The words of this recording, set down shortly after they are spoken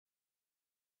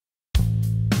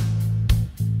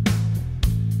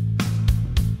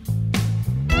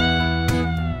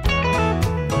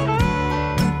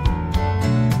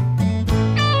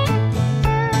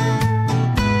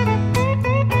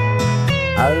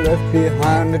left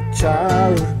behind a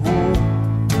childhood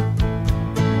home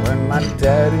when my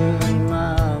daddy and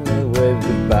mommy waved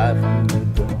goodbye from the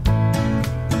door.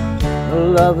 The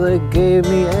love they gave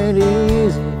me ain't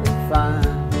easy to find.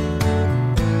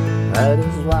 That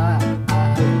is why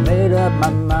I made up my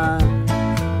mind.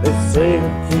 They say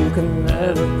that you can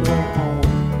never go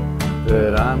home,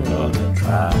 but I'm gonna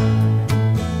try.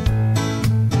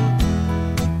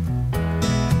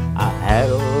 I had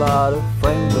a lot of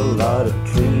friends, a lot of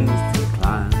trees to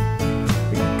climb.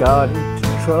 We got into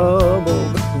trouble,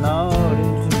 but not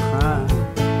into crime.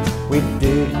 We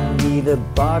didn't need a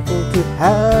bottle to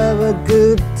have a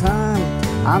good time.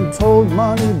 I'm told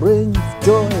money brings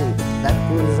joy, but that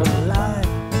was a lie.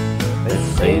 They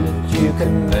say that you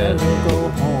can never go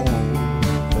home,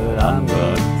 but I'm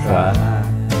gonna try.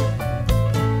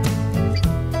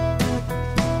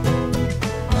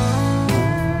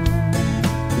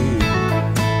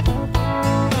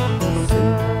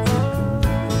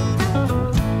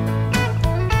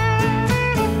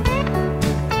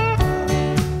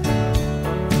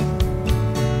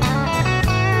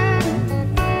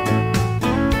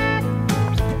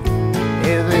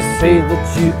 They say that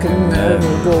you can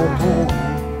never go home,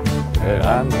 but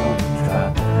I'm gonna try.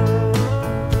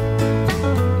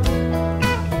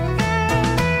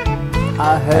 I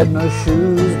had no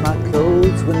shoes, my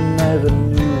clothes were never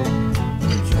new.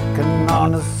 Checking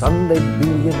on a Sunday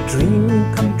be a dream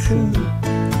come true.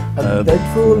 A bed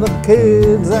full of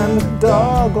kids and a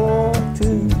dog or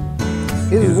two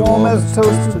is warm as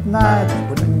toast at night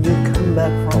when you come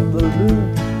back from the loo.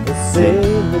 They say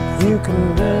that you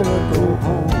can never go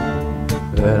home,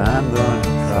 but I'm gonna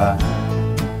try.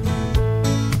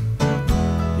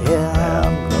 Yeah.